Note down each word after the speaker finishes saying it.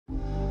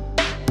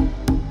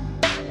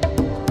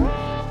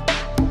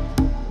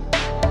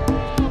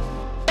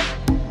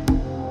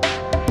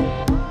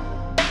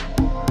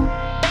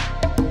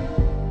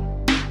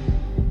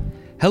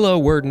Hello,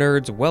 word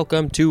nerds.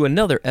 Welcome to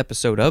another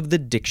episode of The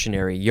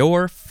Dictionary,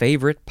 your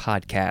favorite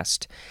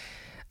podcast.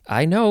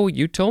 I know,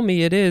 you told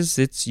me it is.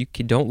 You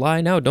don't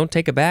lie now. Don't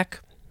take it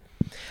back.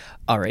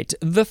 All right,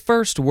 the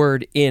first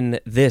word in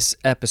this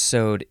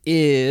episode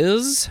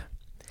is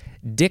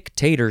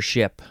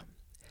dictatorship.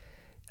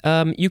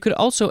 You could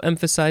also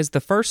emphasize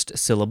the first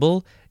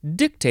syllable,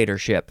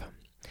 dictatorship.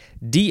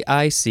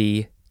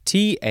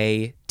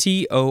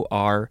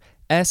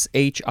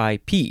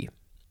 D-I-C-T-A-T-O-R-S-H-I-P.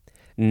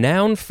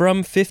 Noun from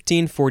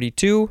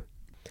 1542.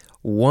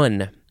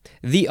 1.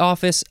 The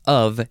office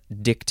of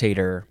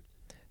dictator.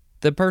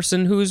 The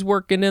person who's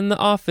working in the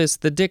office,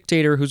 the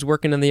dictator who's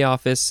working in the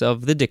office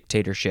of the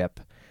dictatorship.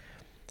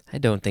 I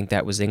don't think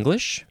that was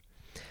English.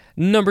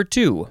 Number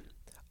 2.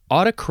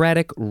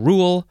 Autocratic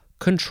rule,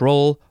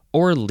 control,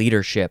 or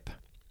leadership.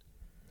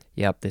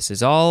 Yep, this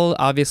is all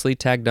obviously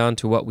tagged on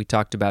to what we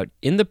talked about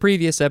in the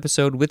previous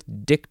episode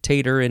with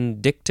dictator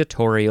and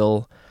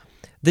dictatorial.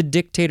 The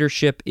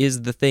dictatorship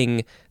is the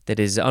thing that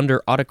is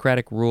under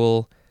autocratic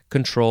rule,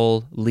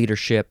 control,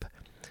 leadership,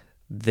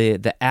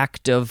 the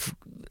act of,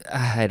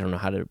 I don't know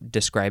how to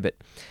describe it.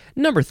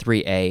 Number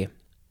 3A,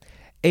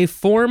 a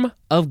form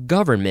of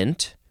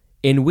government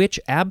in which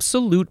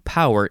absolute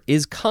power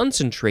is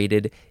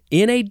concentrated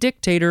in a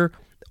dictator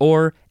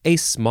or a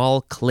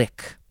small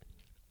clique.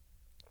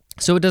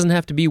 So it doesn't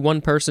have to be one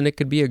person, it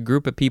could be a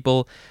group of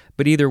people,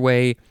 but either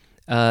way,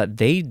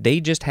 they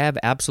just have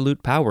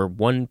absolute power.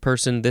 One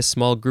person, this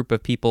small group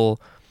of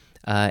people,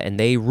 and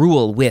they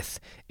rule with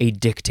a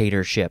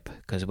dictatorship,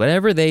 because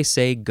whatever they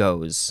say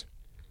goes.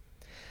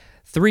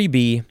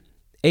 3B,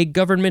 a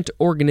government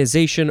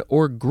organization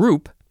or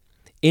group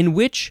in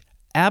which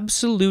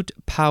absolute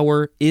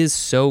power is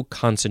so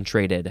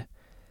concentrated.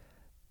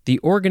 The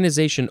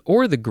organization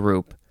or the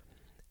group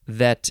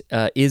that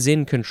is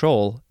in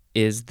control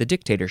is the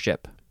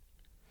dictatorship.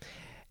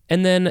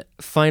 And then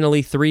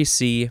finally,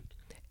 3C,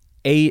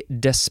 a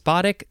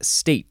despotic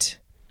state.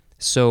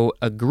 So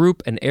a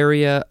group, an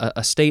area,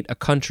 a state, a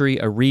country,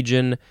 a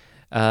region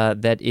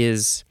that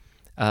is,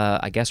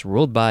 I guess,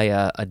 ruled by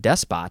a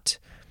despot.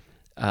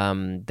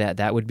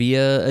 That would be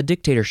a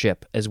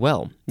dictatorship as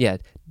well. Yeah,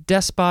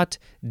 despot,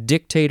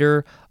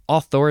 dictator,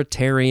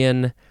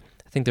 authoritarian.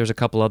 I think there's a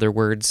couple other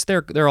words.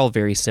 They're all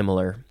very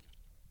similar.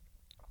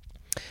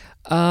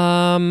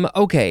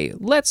 Okay,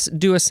 let's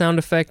do a sound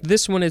effect.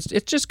 This one it's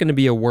just going to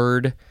be a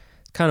word,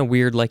 kind of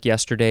weird like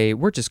yesterday.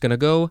 We're just going to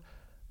go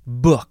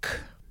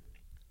book.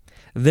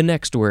 The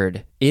next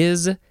word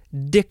is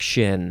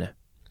diction.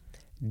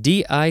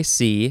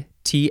 D-I-C-T-I-O-N,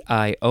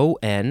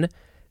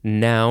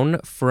 noun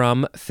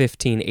from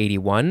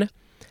 1581.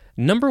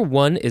 Number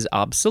 1 is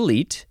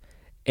obsolete,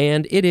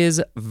 and it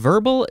is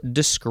verbal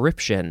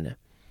description.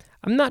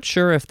 I'm not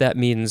sure if that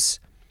means...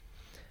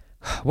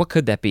 What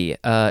could that be?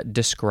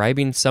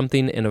 Describing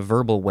something in a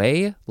verbal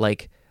way,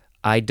 like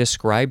I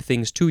describe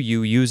things to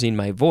you using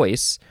my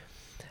voice,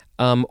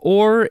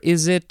 or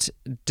is it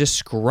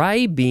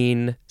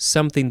describing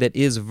something that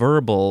is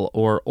verbal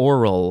or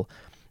oral?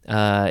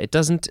 It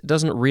doesn't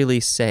really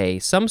say.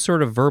 Some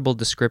sort of verbal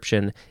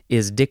description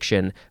is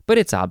diction, but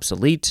it's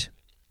obsolete.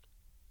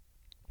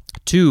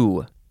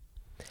 2.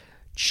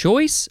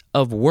 Choice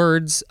of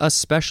words,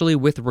 especially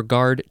with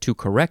regard to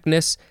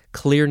correctness,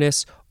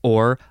 clearness,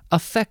 or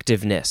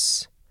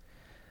effectiveness.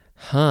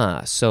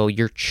 So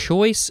your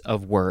choice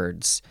of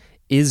words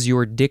is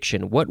your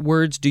diction. What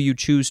words do you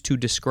choose to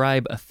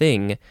describe a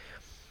thing?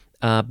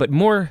 But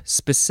more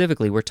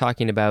specifically, we're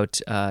talking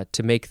about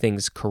to make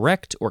things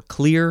correct or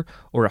clear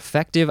or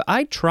effective.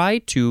 I try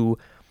to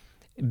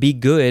be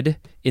good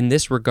in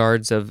this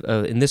regards of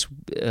in this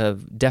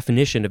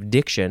definition of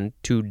diction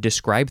to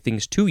describe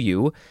things to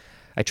you.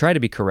 I try to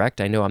be correct.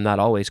 I know I'm not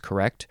always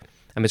correct.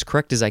 I'm as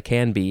correct as I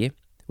can be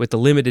with the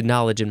limited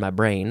knowledge in my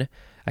brain.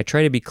 I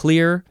try to be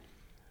clear.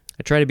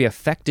 I try to be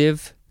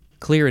effective,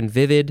 clear and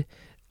vivid.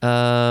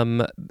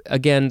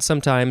 Again,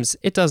 sometimes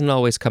it doesn't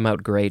always come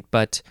out great,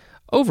 but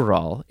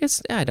overall,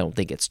 I don't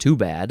think it's too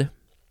bad.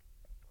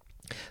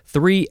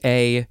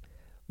 3A,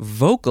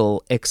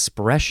 vocal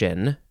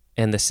expression,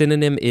 and the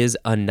synonym is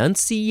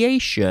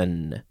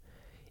enunciation.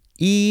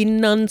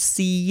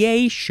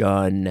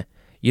 Enunciation.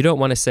 You don't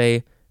want to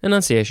say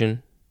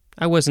enunciation.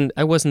 I wasn't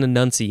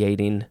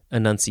enunciating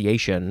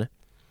enunciation.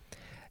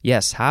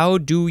 Yes, how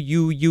do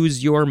you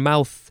use your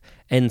mouth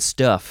and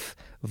stuff?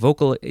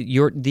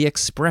 The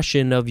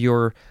expression of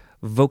your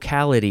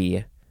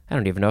vocality. I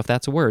don't even know if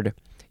that's a word.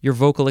 Your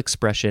vocal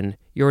expression,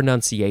 your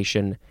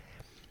enunciation.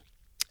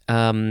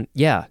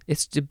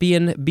 It's to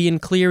being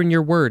clear in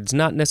your words,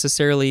 not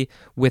necessarily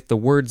with the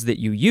words that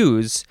you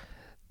use,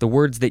 the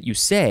words that you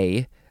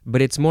say,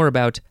 but it's more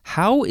about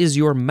how is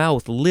your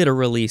mouth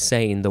literally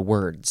saying the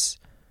words.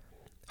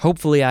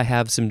 Hopefully I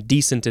have some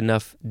decent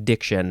enough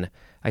diction.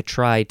 I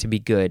try to be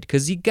good,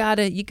 because you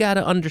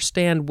gotta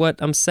understand what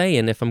I'm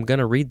saying if I'm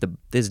gonna read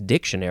this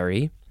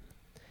dictionary.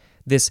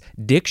 This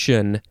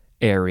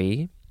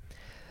dictionary.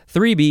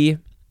 3B,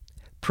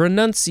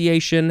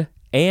 pronunciation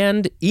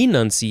and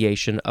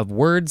enunciation of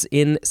words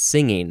in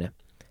singing.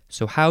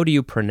 So how do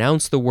you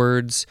pronounce the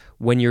words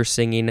when you're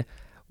singing?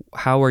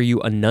 how are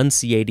you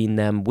enunciating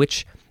them?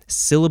 Which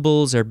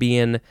syllables are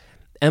being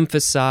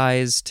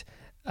emphasized?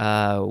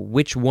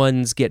 Which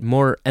ones get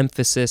more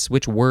emphasis?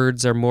 Which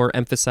words are more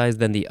emphasized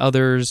than the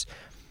others?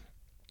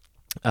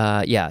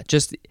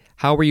 Just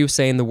how are you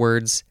saying the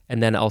words,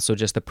 and then also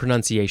just the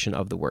pronunciation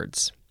of the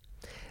words.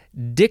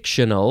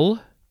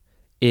 Dictional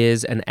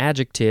is an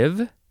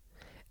adjective,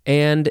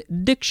 and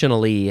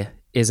dictionally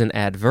is an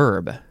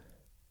adverb.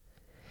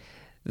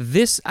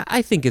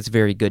 I think it's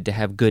very good to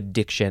have good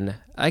diction.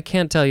 I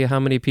can't tell you how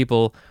many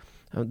people,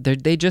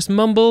 they just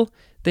mumble,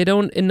 they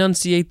don't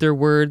enunciate their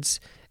words,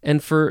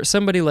 and for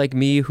somebody like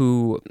me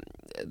who,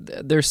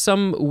 there's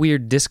some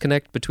weird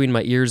disconnect between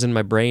my ears and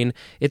my brain.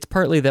 It's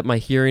partly that my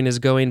hearing is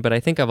going, but I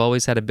think I've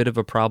always had a bit of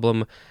a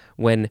problem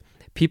when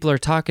people are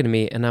talking to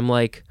me and I'm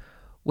like,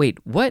 wait,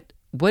 what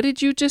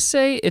did you just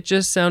say? It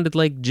just sounded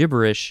like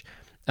gibberish.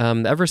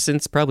 Ever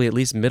since probably at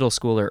least middle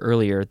school or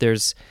earlier,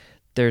 there's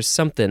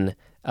something,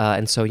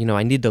 and so,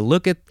 I need to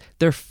look at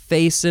their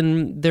face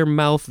and their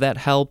mouth. That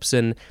helps,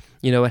 and,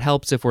 it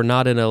helps if we're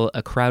not in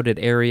a crowded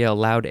area, a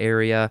loud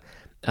area,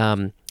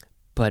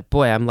 but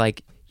boy, I'm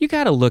like, you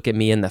got to look at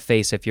me in the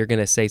face if you're going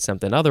to say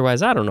something.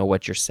 Otherwise, I don't know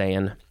what you're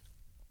saying.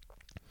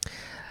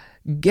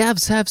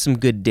 Gavs have some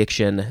good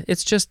diction.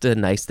 It's just a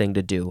nice thing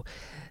to do.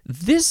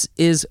 This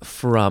is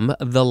from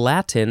the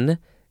Latin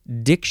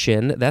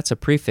diction, that's a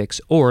prefix,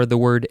 or the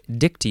word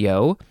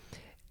dictio,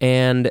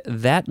 and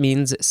that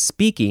means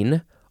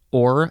speaking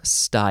or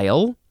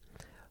style.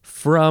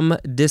 From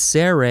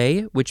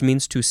dicere, which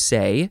means to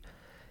say.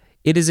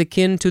 It is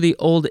akin to the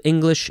Old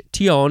English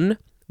tion,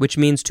 which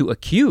means to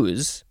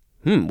accuse.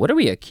 What are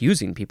we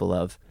accusing people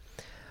of?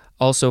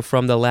 Also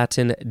from the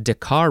Latin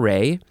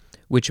dicare,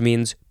 which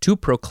means to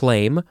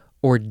proclaim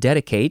or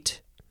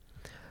dedicate.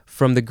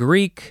 From the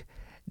Greek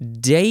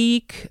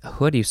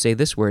what do you say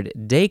this word?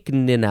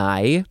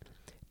 Deiknenai,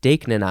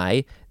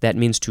 that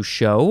means to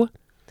show.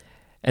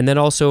 And then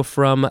also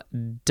from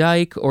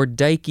dike or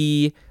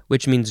dikey,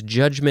 which means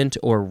judgment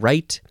or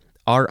right,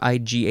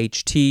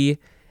 R-I-G-H-T.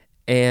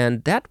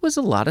 And that was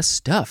a lot of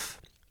stuff.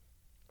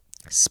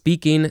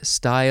 Speaking,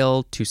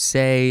 style, to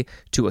say,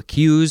 to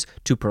accuse,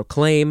 to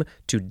proclaim,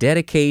 to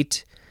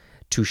dedicate,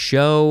 to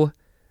show,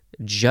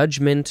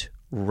 judgment,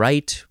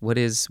 right, what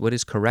is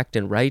correct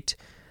and right.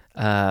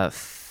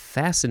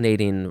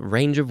 Fascinating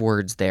range of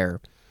words there.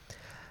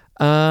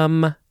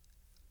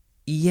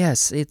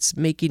 Yes, it's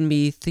making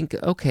me think,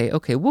 okay,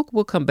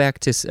 we'll come back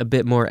to a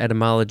bit more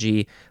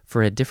etymology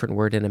for a different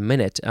word in a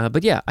minute.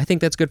 But yeah, I think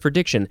that's good for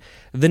diction.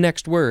 The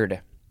next word,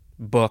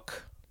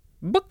 book.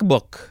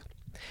 Book.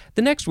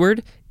 The next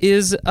word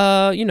is,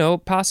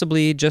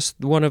 possibly just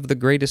one of the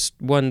greatest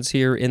ones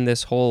here in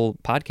this whole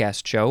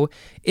podcast show.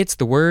 It's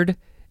the word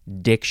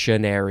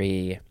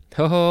dictionary.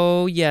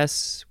 Oh,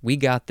 yes, we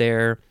got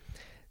there.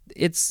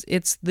 It's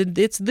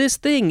this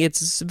thing.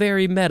 It's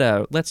very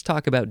meta. Let's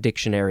talk about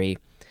dictionary.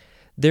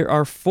 There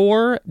are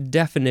 4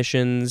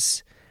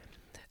 definitions.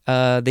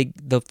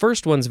 The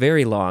first one's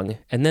very long,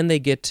 and then they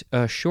get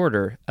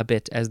shorter a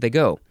bit as they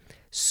go.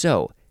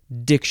 So,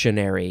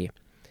 dictionary.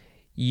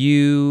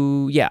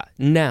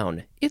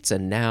 Noun. It's a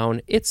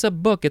noun. It's a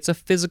book. It's a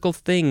physical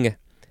thing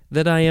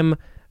that I am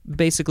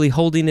basically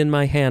holding in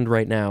my hand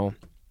right now.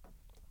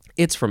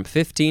 It's from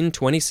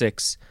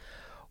 1526.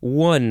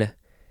 1.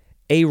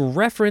 A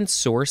reference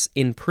source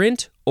in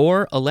print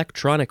or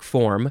electronic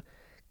form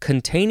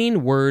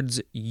containing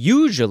words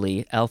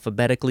usually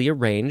alphabetically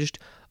arranged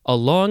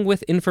along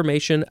with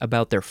information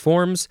about their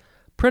forms,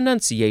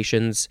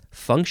 pronunciations,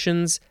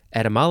 functions,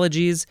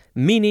 etymologies,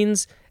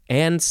 meanings,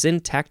 and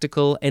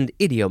syntactical and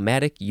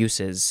idiomatic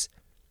uses.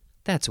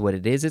 That's what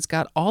it is. It's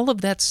got all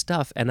of that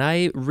stuff, and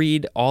I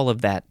read all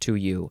of that to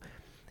you.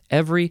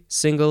 Every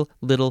single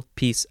little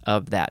piece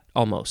of that,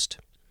 almost.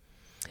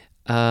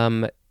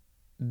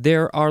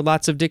 There are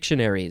lots of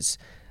dictionaries.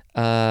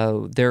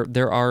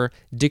 There are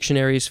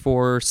dictionaries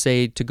for,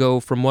 say, to go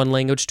from one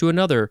language to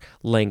another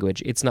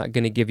language. It's not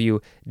going to give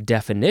you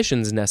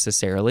definitions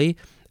necessarily,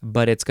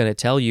 but it's going to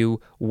tell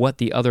you what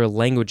the other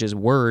language's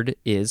word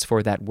is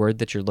for that word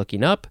that you're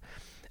looking up.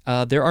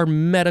 There are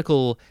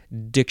medical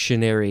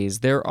dictionaries.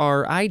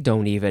 I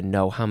don't even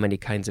know how many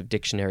kinds of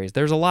dictionaries.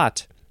 There's a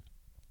lot.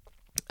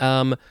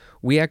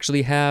 We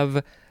actually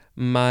have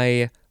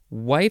my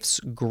wife's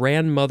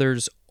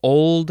grandmother's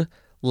old,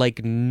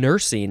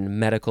 nursing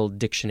medical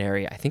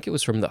dictionary. I think it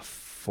was from the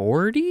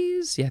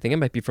 40s? Yeah, I think it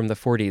might be from the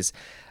 40s.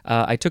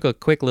 I took a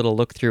quick little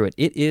look through it.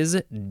 It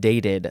is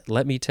dated,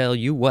 let me tell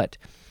you what.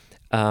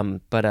 It's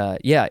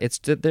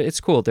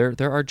cool.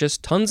 There are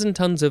just tons and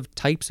tons of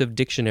types of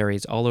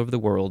dictionaries all over the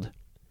world.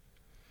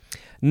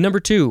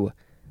 Number 2,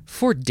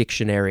 for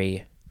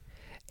dictionary.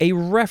 A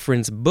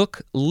reference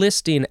book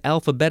listing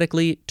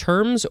alphabetically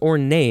terms or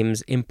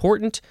names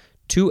important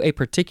to a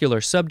particular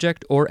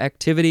subject or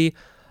activity,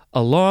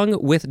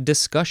 along with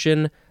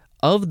discussion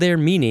of their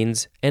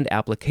meanings and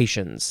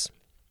applications.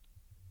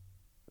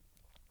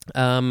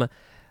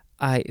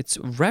 It's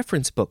a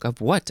reference book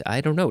of what?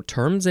 I don't know.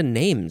 Terms and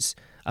names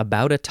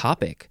about a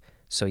topic.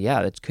 So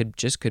yeah, it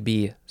could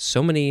be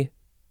so many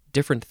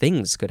different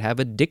things could have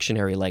a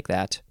dictionary like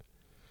that.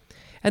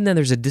 And then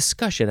there's a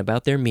discussion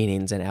about their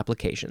meanings and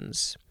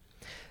applications.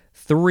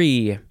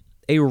 3,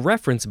 a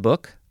reference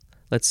book.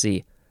 Let's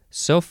see.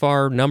 So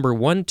far, number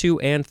 1, 2,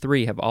 and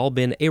 3 have all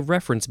been a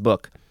reference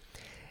book.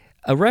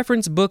 A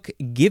reference book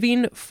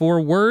giving for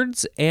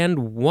words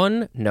and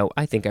one... No,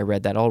 I think I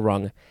read that all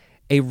wrong.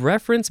 A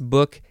reference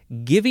book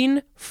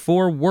giving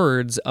for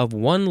words of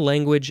one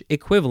language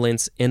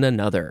equivalents in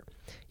another.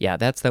 Yeah,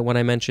 that's that one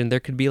I mentioned. There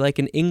could be like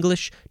an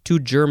English to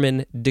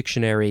German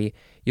dictionary.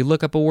 You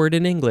look up a word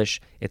in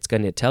English, it's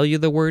going to tell you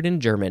the word in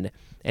German.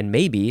 And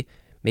maybe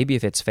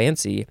if it's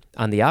fancy,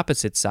 on the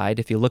opposite side,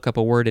 if you look up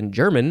a word in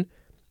German,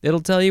 it'll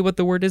tell you what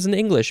the word is in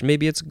English.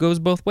 Maybe it goes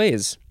both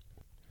ways.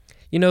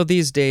 You know,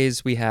 these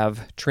days we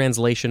have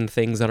translation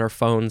things on our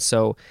phones,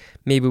 so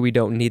maybe we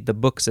don't need the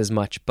books as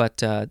much,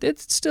 but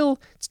it's still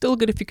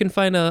good if you can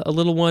find a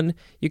little one.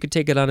 You could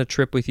take it on a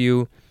trip with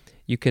you.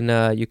 You can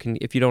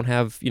if you don't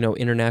have,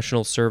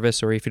 international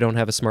service, or if you don't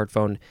have a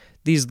smartphone,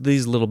 these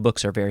little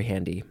books are very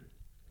handy.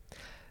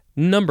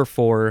 Number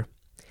 4,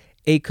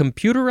 a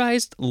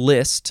computerized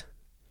list.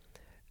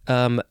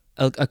 A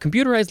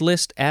computerized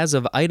list as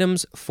of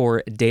items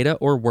for data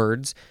or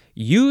words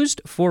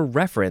used for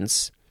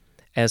reference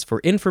as for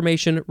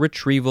information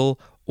retrieval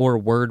or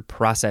word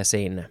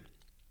processing.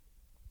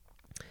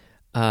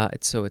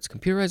 So it's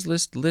computerized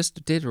list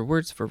of data or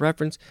words for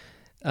reference.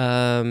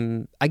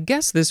 I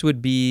guess this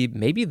would be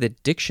maybe the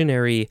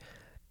dictionary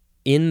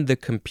in the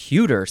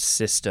computer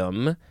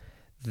system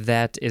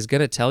that is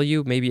going to tell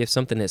you maybe if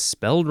something is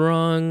spelled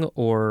wrong,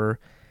 or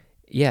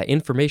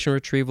information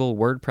retrieval,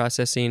 word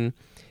processing.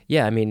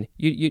 Yeah, I mean,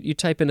 you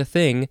type in a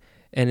thing,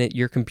 and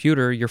your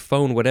computer, your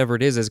phone, whatever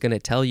it is going to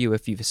tell you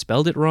if you've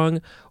spelled it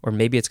wrong, or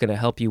maybe it's going to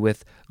help you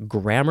with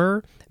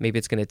grammar. Maybe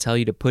it's going to tell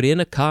you to put in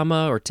a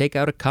comma or take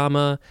out a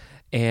comma,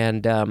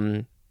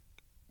 and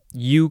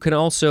you can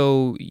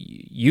also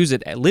use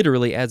it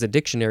literally as a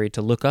dictionary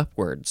to look up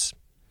words.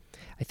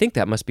 I think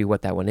that must be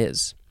what that one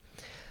is.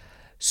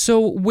 So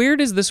where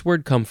does this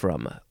word come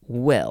from?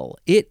 Well,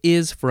 it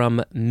is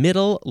from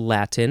Middle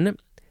Latin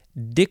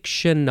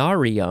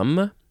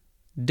dictionarium,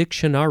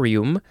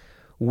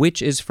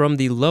 which is from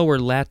the Lower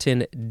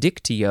Latin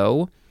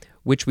dictio,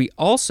 which we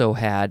also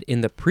had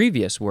in the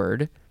previous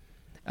word.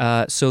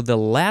 So the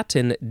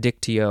Latin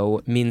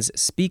dictio means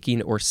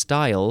speaking or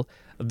style.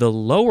 The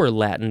Lower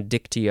Latin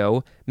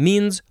dictio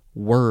means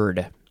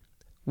word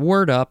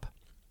up.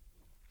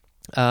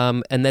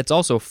 And that's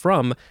also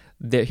from,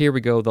 here we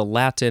go, the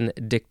Latin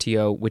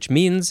dictio, which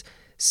means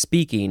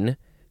speaking.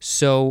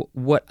 So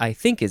what I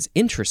think is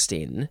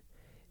interesting,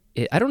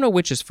 I don't know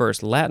which is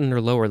first, Latin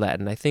or Lower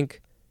Latin. I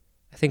think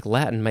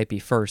Latin might be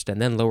first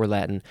and then Lower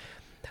Latin.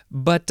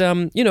 But,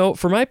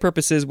 for my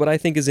purposes, what I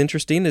think is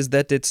interesting is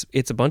that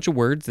it's a bunch of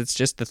words. It's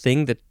just the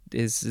thing that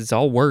is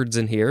all words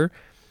in here.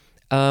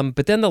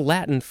 But then the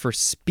Latin for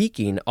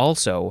speaking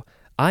also,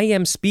 I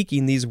am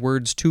speaking these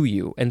words to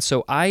you. And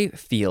so I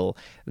feel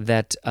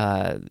that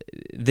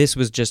this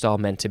was just all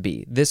meant to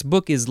be. This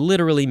book is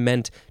literally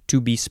meant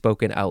to be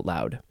spoken out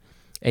loud.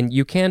 And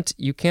you can't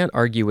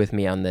argue with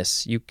me on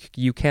this.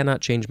 You cannot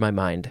change my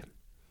mind.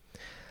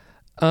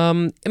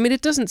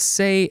 It doesn't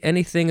say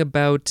anything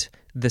about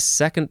the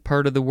second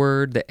part of the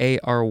word, the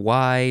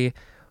ARY,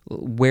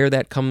 where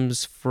that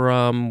comes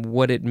from,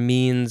 what it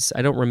means.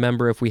 I don't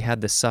remember if we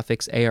had the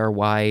suffix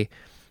ARY.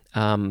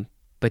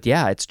 But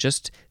yeah, it's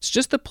just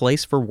the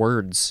place for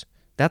words.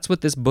 That's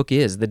what this book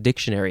is, the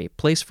dictionary,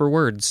 place for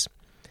words.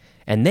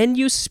 And then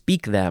you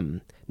speak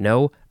them.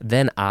 No,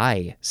 then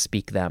I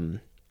speak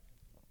them.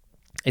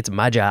 It's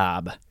my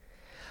job.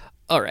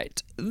 All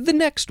right, the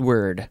next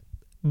word,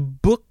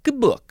 book.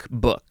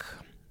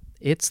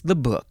 It's the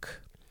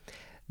book.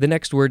 The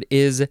next word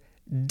is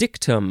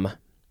dictum,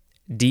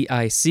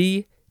 dictum,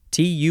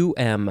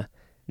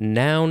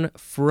 noun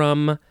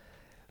from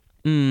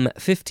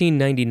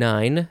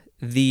 1599.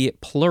 The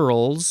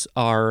plurals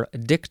are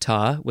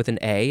dicta with an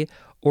A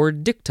or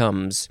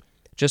dictums,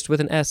 just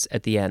with an S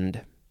at the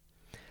end.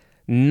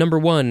 Number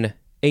 1,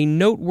 a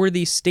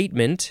noteworthy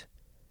statement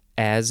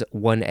as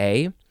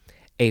 1A,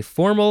 a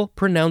formal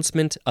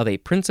pronouncement of a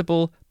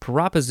principle,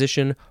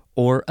 proposition,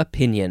 or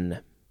opinion.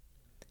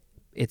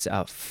 It's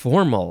a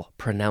formal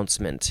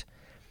pronouncement.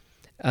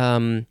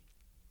 And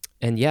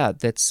yeah,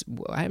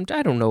 I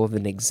don't know of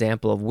an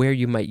example of where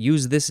you might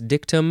use this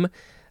dictum,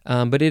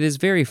 but it is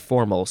very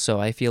formal, so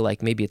I feel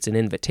like maybe it's an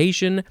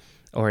invitation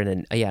or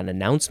an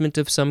announcement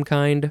of some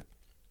kind.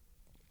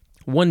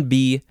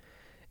 1B,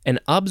 an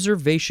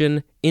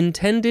observation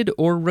intended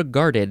or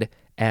regarded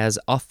as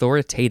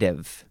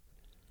authoritative.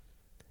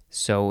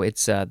 So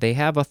it's they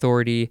have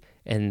authority,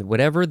 and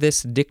whatever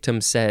this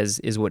dictum says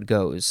is what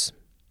goes.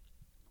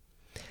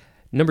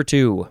 Number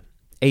 2,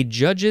 a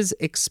judge's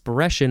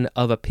expression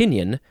of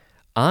opinion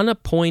on a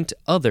point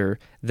other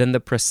than the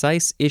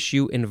precise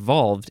issue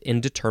involved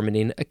in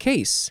determining a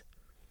case.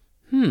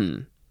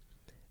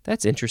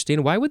 That's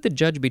interesting. Why would the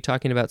judge be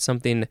talking about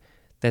something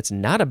that's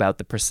not about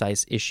the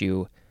precise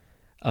issue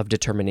of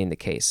determining the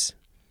case?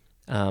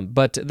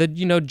 But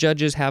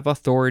judges have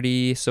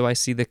authority, so I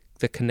see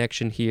the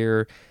connection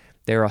here.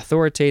 They're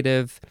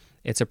authoritative.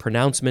 It's a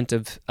pronouncement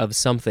of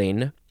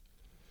something.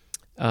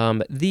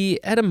 The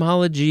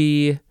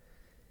etymology,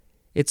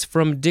 it's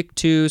from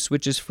dictus,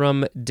 which is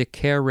from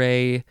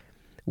dicere,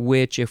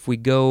 which, if we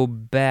go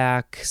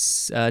back,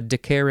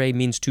 dicere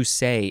means to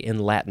say in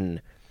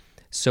Latin.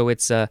 So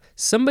it's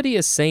somebody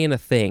is saying a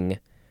thing,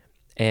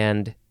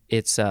 and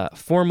it's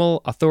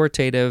formal,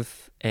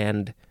 authoritative,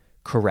 and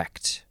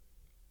correct.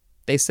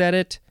 They said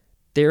it.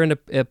 They're in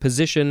a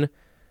position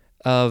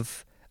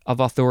of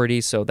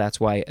authority, so that's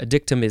why a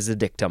dictum is a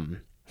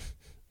dictum.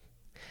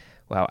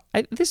 Wow,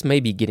 this may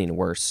be getting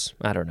worse.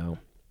 I don't know.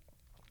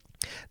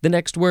 The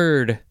next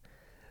word,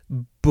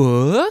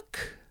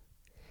 book.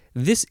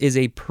 This is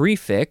a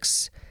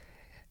prefix.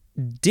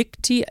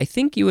 Dicty, I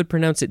think you would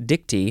pronounce it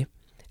dicty,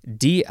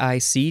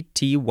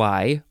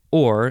 D-I-C-T-Y,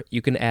 or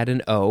you can add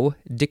an O,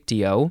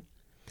 dictio.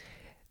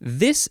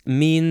 This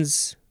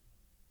means,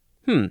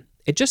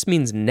 it just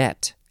means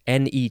net,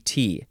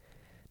 N-E-T.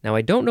 Now,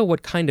 I don't know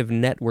what kind of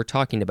net we're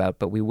talking about,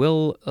 but we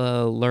will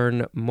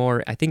learn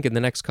more, I think, in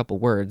the next couple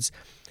words,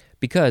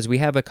 because we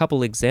have a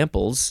couple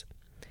examples.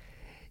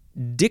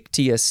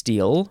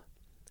 Dictiostele,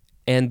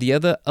 and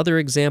the other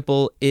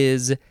example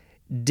is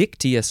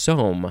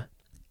dictiosome.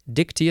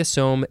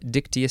 Dictiosome,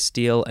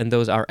 dictiostele, and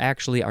those are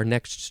actually our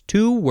next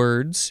two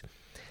words.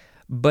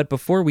 But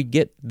before we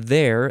get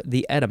there,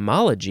 the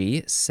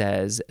etymology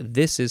says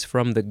this is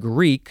from the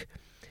Greek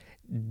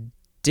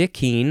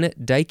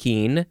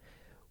dikein,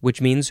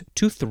 which means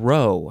to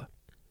throw.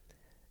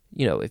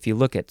 If you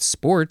look at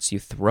sports, you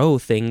throw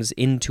things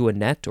into a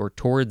net or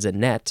towards a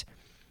net.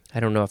 I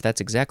don't know if that's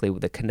exactly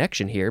the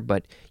connection here,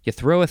 but you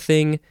throw a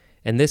thing,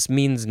 and this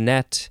means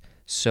net.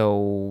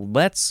 So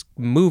let's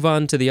move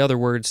on to the other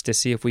words to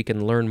see if we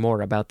can learn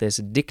more about this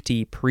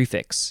dicty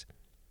prefix.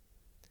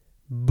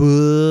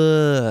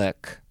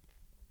 Book.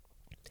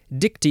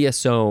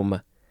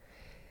 Dictiosome.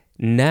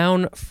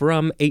 Noun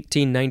from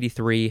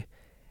 1893.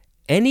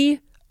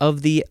 Any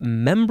of the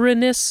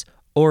membranous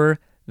or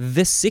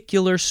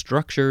vesicular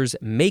structures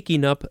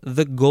making up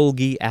the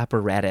Golgi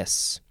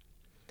apparatus.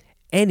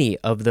 Any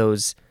of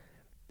those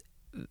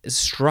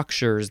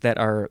structures that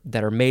are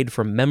made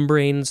from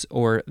membranes,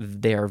 or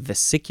they're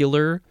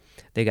vesicular,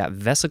 they got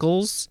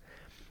vesicles,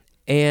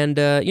 and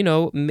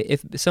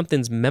if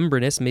something's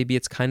membranous, maybe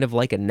it's kind of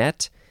like a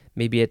net.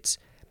 Maybe it's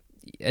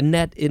a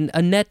net.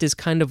 A net is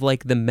kind of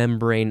like the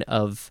membrane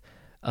of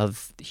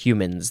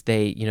humans.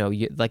 They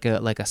like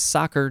a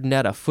soccer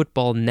net, a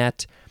football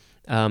net.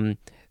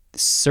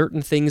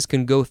 Certain things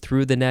can go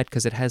through the net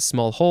because it has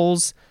small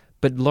holes,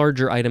 but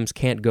larger items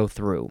can't go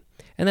through.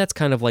 And that's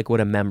kind of like what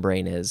a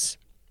membrane is.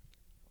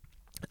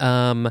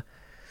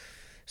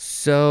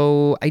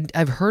 So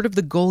I've heard of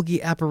the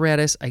Golgi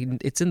apparatus.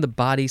 It's in the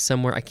body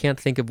somewhere. I can't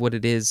think of what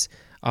it is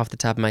off the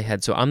top of my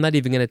head, so I'm not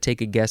even going to take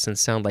a guess and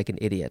sound like an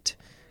idiot,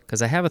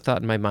 because I have a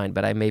thought in my mind,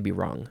 but I may be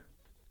wrong.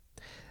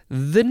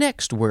 The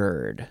next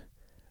word,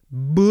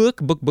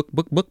 book.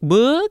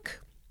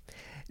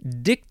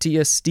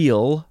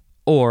 Dictiostele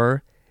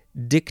or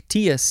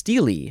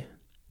dictiostele.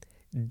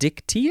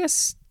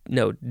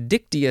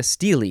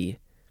 Dictiostele.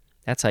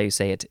 That's how you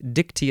say it,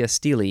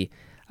 dictiostele.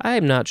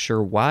 I'm not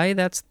sure why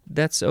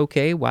that's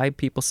okay, why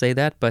people say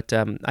that, but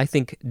I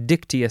think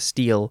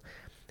dictiostele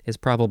is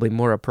probably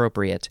more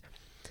appropriate.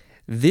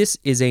 This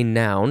is a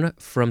noun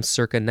from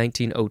circa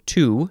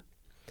 1902.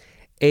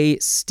 A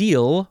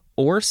stele,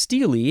 or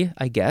stele,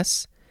 I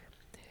guess.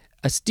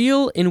 A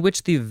stele in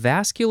which the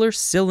vascular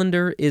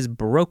cylinder is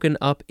broken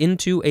up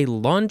into a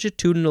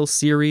longitudinal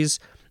series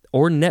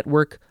or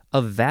network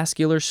of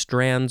vascular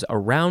strands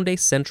around a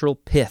central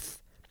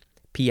pith,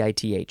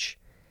 P-I-T-H.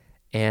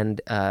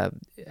 And I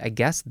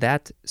guess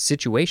that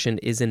situation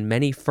is in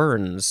many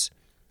ferns.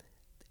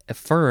 A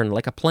fern,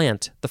 like a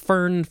plant. The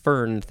fern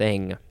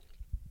thing.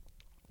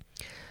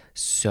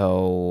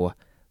 So,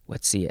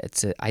 let's see.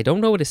 I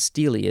don't know what a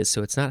stele is,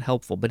 so it's not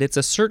helpful. But it's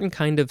a certain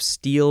kind of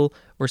stele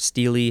or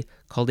stele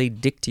called a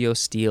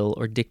dictiostele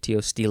or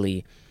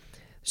dictiostele.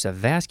 It's a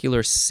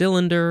vascular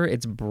cylinder.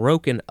 It's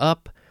broken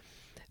up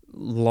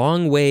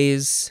long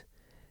ways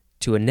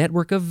to a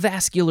network of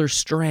vascular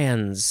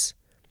strands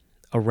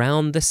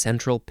around the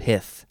central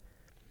pith.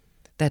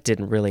 That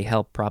didn't really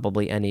help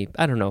probably any.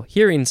 I don't know.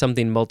 Hearing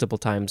something multiple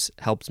times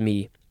helps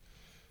me.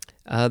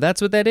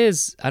 That's what that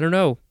is. I don't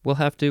know. We'll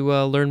have to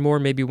learn more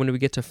maybe when we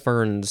get to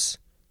ferns.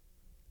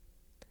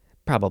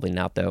 Probably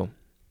not, though.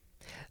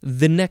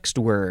 The next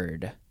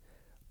word.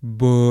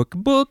 Book.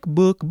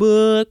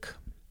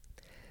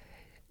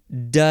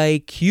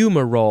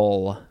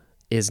 Dicumarol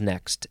is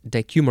next.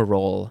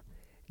 Dicumarol.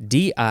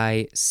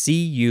 D-I-C-U-M-A-R-O-L,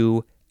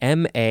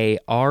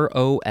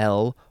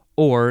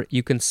 or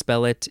you can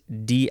spell it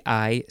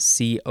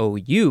D-I-C-O-U-M-A-R-O-L.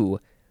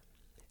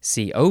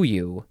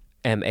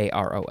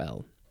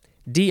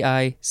 D-I-C-O-U-M-A-R-O-L.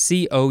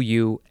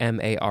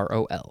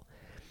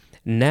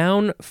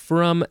 Noun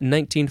from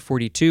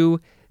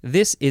 1942.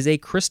 This is a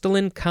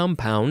crystalline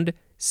compound,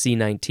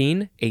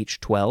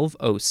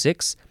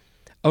 C19H12O6,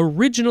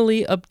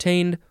 originally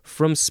obtained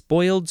from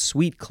spoiled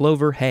sweet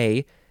clover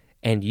hay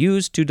and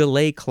used to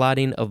delay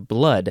clotting of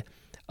blood,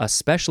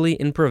 especially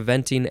in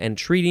preventing and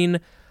treating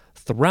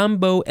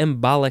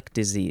thromboembolic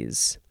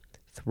disease.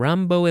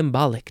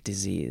 Thromboembolic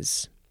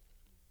disease.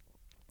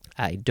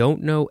 I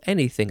don't know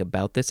anything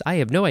about this. I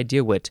have no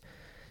idea what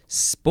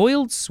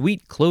spoiled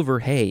sweet clover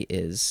hay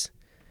is.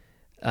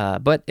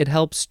 But it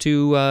helps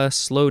to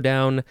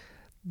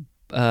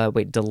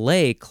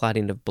delay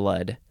clotting of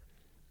blood.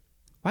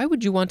 Why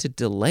would you want to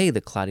delay the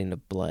clotting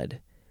of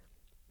blood?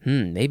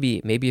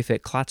 Maybe if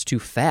it clots too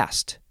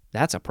fast,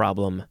 that's a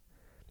problem.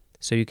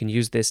 So you can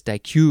use this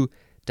dicumarol.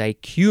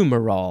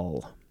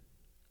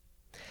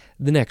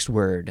 The next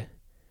word.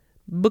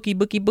 Bookie.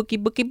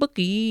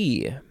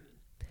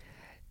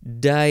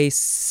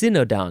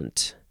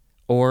 Dicynodont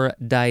or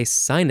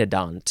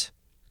dicynodont.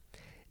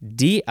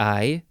 Dicynodont.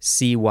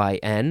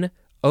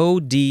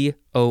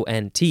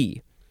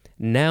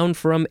 Noun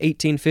from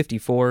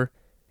 1854.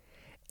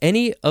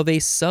 Any of a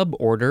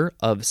suborder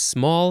of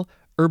small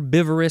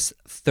herbivorous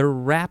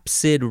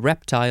therapsid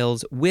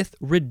reptiles with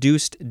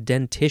reduced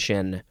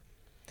dentition.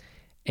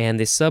 And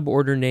the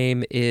suborder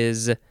name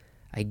is,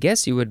 I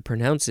guess you would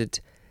pronounce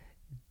it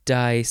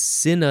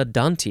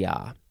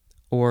Dicynodontia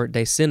or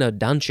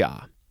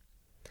Dicynodontia.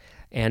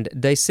 And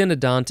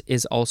dicynodont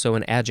is also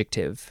an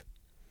adjective.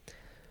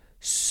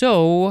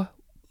 So,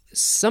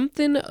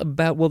 something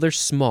about, well, they're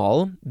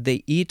small,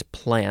 they eat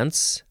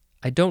plants.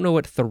 I don't know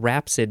what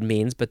therapsid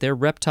means, but they're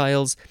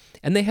reptiles,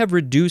 and they have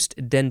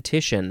reduced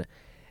dentition.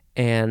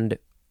 And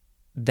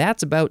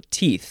that's about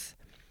teeth.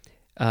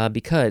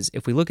 Because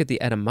if we look at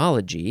the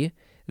etymology,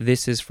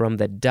 this is from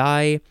the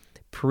di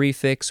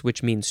prefix,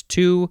 which means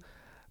two,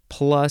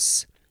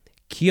 plus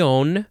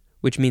kion,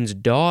 which means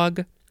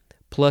dog,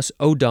 plus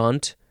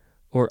odont,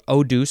 or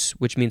odus,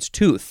 which means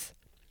tooth.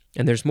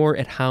 And there's more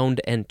at hound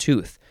and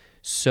tooth.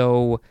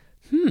 So,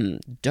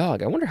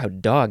 dog. I wonder how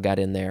dog got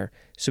in there.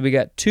 So we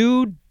got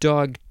two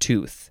dog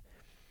tooth.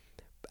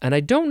 And I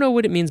don't know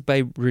what it means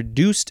by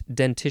reduced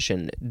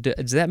dentition.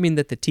 Does that mean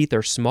that the teeth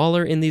are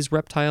smaller in these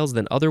reptiles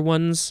than other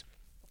ones?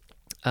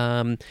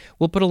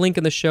 We'll put a link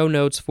in the show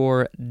notes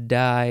for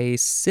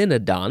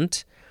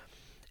dicynodont.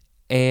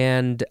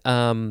 And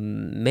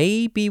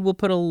maybe we'll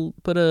put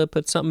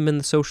something in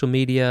the social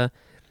media,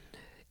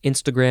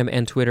 Instagram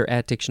and Twitter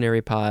at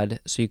DictionaryPod,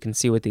 so you can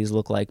see what these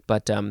look like.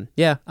 But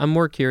yeah, I'm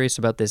more curious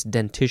about this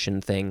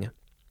dentition thing.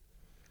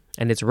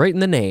 And it's right in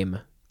the name.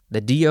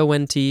 The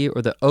D-O-N-T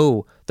or the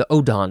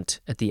odont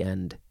at the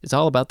end. It's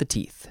all about the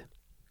teeth.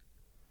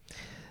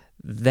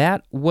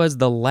 That was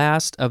the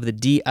last of the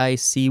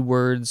DIC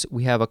words.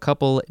 We have a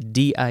couple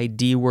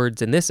DID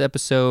words in this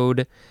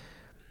episode,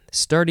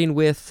 starting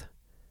with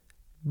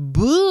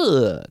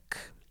book.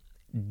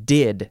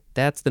 Did.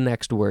 That's the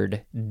next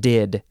word.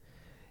 Did.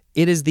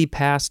 It is the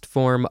past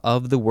form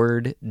of the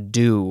word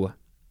do.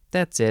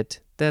 That's it.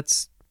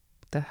 That's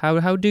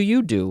how do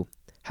you do?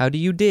 How do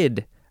you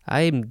did?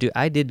 I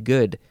did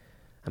good.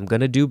 I'm going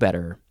to do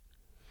better.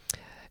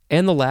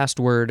 And the last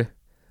word,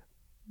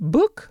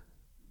 book.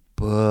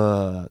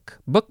 Book.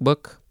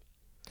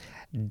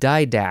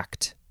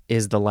 Didact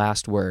is the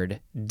last word.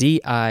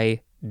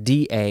 D-I-D-A-C-T.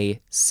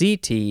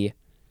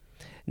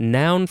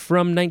 Noun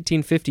from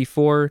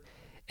 1954,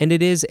 and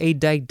it is a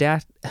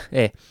didactic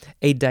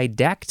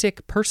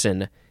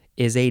person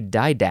is a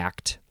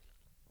didact.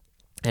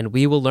 And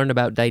we will learn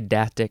about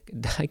didactic.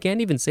 I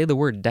can't even say the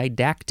word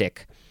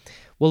didactic.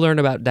 We'll learn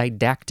about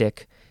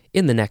didactic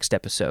in the next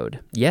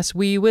episode. Yes,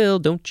 we will.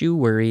 Don't you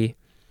worry.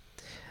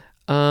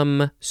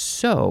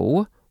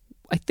 So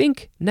I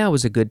think now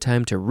is a good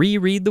time to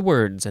reread the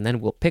words, and then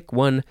we'll pick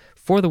one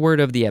for the word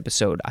of the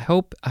episode. I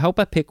hope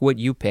I pick what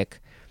you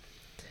pick,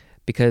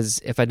 because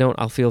if I don't,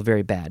 I'll feel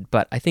very bad.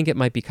 But I think it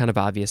might be kind of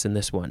obvious in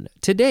this one.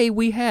 Today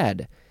we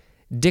had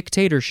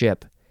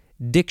dictatorship,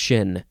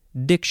 diction,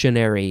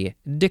 dictionary,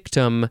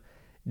 dictum,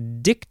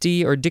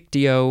 dicty or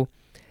dictio,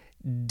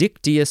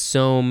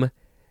 dictiosome,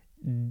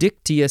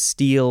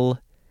 dictiosteel,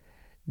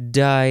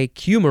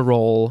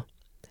 dicumarol,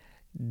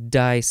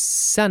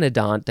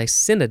 dicynodont,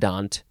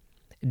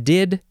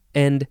 did,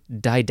 and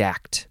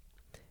didact.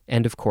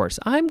 And of course,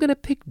 I'm going to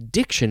pick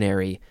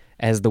dictionary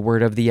as the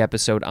word of the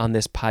episode on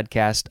this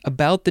podcast,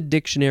 about the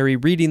dictionary,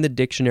 reading the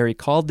dictionary,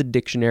 called the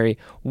dictionary.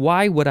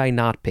 Why would I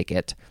not pick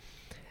it?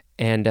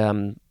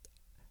 And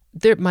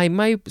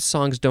my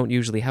songs don't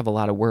usually have a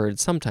lot of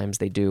words. Sometimes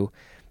they do.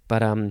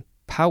 But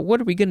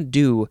what are we going to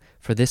do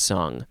for this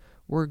song?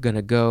 We're going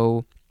to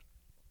go,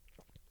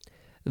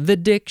 the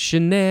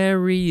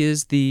dictionary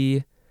is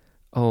the...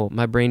 Oh,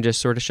 my brain just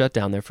sort of shut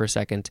down there for a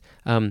second.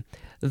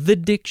 The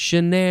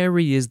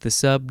dictionary is the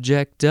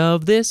subject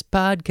of this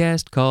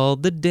podcast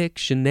called The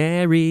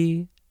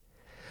Dictionary.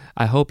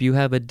 I hope you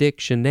have a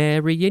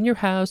dictionary in your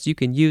house. You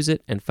can use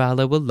it and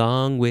follow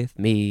along with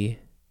me.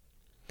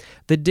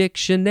 The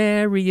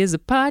Dictionary is a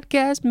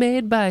podcast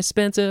made by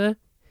Spencer.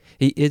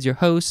 He is your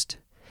host,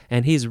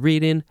 and he's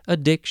reading a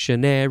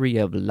dictionary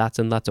of lots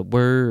and lots of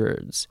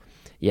words.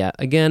 Yeah,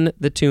 again,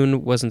 the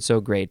tune wasn't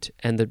so great,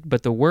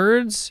 but the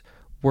words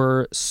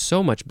were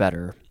so much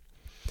better.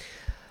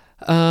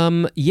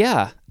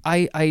 Yeah,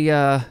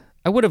 I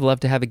would have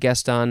loved to have a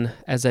guest on,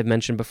 as I've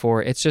mentioned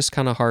before. It's just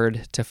kind of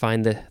hard to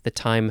find the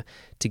time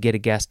to get a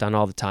guest on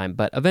all the time,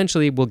 but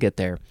eventually we'll get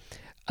there.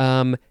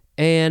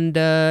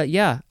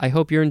 Yeah, I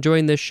hope you're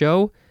enjoying this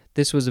show.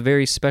 This was a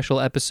very special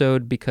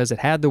episode because it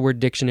had the word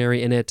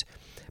dictionary in it,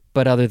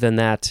 but other than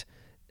that,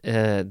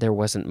 there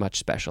wasn't much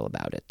special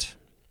about it.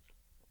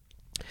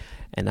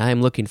 And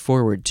I'm looking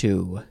forward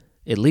to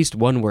at least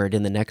one word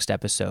in the next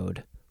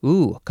episode.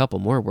 Ooh, a couple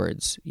more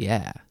words.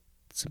 Yeah,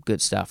 some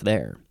good stuff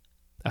there.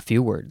 A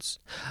few words.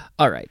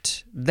 All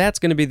right, that's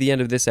going to be the end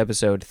of this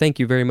episode. Thank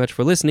you very much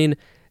for listening.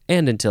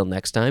 And until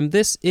next time,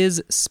 this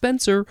is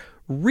Spencer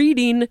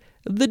reading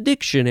the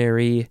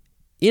dictionary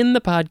in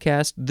the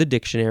podcast, The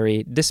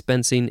Dictionary,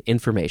 dispensing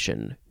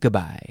information.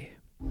 Goodbye.